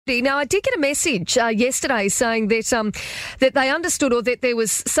Now, I did get a message yesterday saying that that they understood, or that there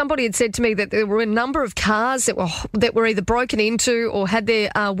was somebody had said to me that there were a number of cars that were either broken into or had their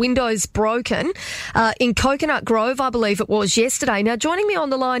windows broken in Coconut Grove, I believe it was yesterday. Now, joining me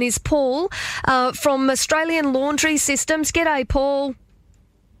on the line is Paul from Australian Laundry Systems. G'day, Paul.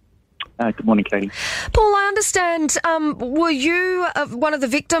 Good morning, Katie. Paul, I understand, were you one of the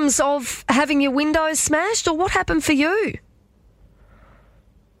victims of having your windows smashed, or what happened for you?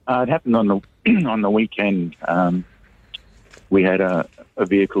 It happened on the on the weekend. We had a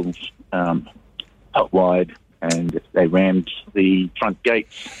vehicle hot-wired, and they rammed the front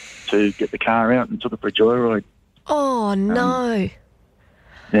gates to get the car out and took it for a joyride. Oh, no.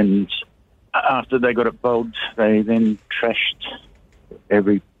 And after they got it bogged, they then trashed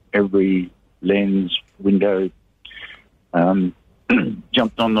every lens, window,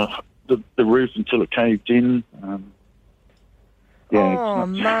 jumped on the roof until it caved in. Oh,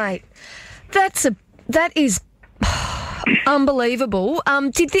 mate, that is unbelievable.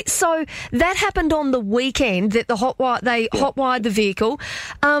 So that happened on the weekend, that they hot-wired the vehicle.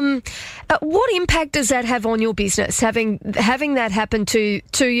 What impact does that have on your business, having that happen to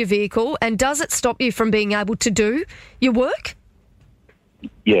your vehicle, and does it stop you from being able to do your work?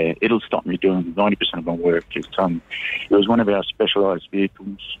 Yeah, it'll stop me doing 90% of my work. It was one of our specialised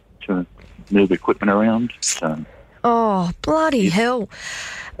vehicles to move equipment around, so... Oh, bloody hell.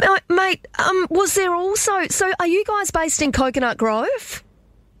 Mate, was there also... So are you guys based in Coconut Grove?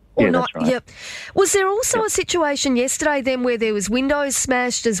 Or yeah, not? That's right. Yep. Was there also a situation yesterday then where there was windows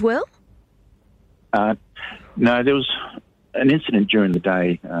smashed as well? No, there was an incident during the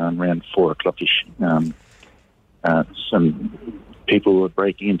day, around 4 o'clock-ish. Some people were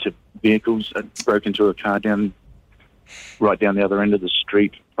breaking into vehicles, broke into a car right down the other end of the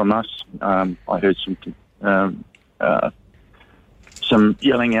street from us. I heard some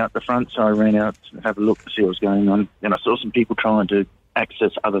yelling out the front, so I ran out to have a look to see what was going on. And I saw some people trying to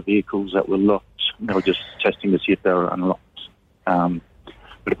access other vehicles that were locked. They were just testing to see if they were unlocked. But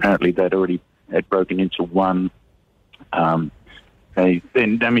apparently they'd already broken into one. They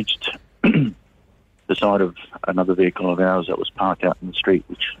then damaged the side of another vehicle of ours that was parked out in the street,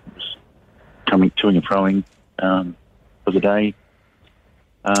 which was coming to and froing for the day.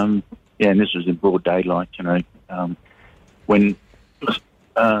 And this was in broad daylight, when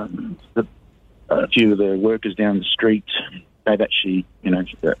a few of the workers down the street, they'd actually,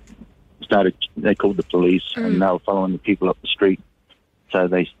 they called the police and they were following the people up the street. So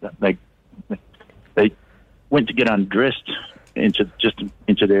they went to get undressed into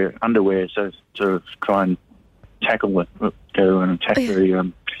their underwear, so to try and go and attack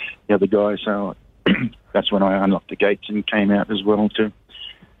the other guy. So that's when I unlocked the gates and came out as well to...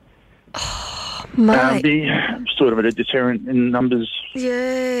 be sort of a deterrent in numbers.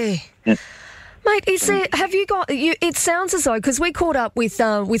 Yeah. Mate, have you got... it sounds as though, because we caught up with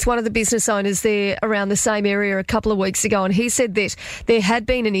one of the business owners there around the same area a couple of weeks ago, and he said that there had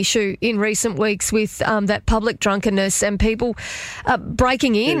been an issue in recent weeks with that public drunkenness and people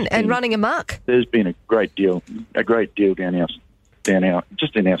breaking in and running amok. There's been a great deal down our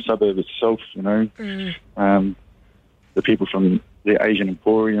just in our suburb itself, the people from the Asian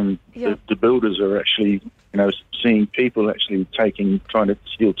Emporium, the builders are actually, seeing people actually trying to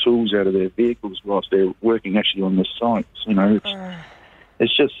steal tools out of their vehicles whilst they're working actually on the sites.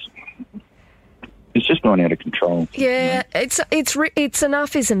 It's just gone out of control. Yeah, it's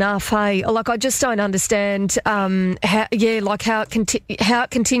enough is enough. Hey, like I just don't understand how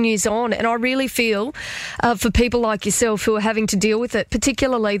it continues on, and I really feel for people like yourself who are having to deal with it,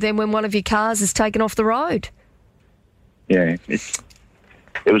 particularly then when one of your cars is taken off the road. Yeah,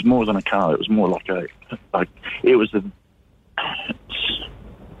 it was more than a car. It was more like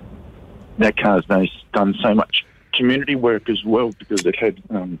that car's done so much community work as well, because it had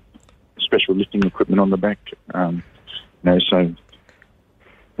special lifting equipment on the back. So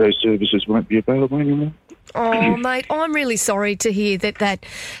those services won't be available anymore. Oh, mate, I'm really sorry to hear that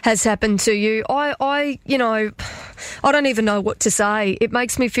has happened to you. I don't even know what to say. It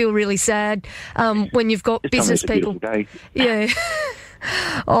makes me feel really sad when you've got business people. Day. Yeah.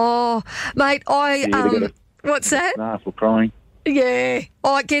 Oh, mate, what's that? For crying. Yeah.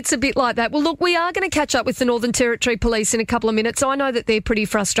 Oh, it gets a bit like that. Well, look, we are going to catch up with the Northern Territory Police in a couple of minutes. I know that they're pretty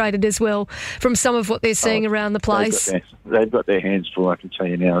frustrated as well from some of what they're seeing around the place. They've got their hands full, I can tell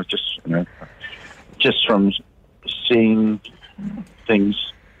you now. Just from seeing things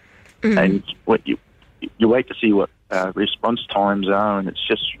and what you wait to see what response times are, and it's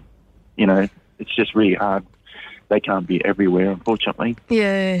just really hard. They can't be everywhere, unfortunately.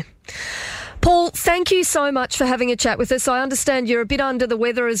 Yeah. Paul, thank you so much for having a chat with us. I understand you're a bit under the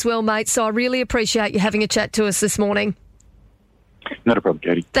weather as well, mate, so I really appreciate you having a chat to us this morning. Not a problem,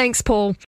 Katie. Thanks, Paul.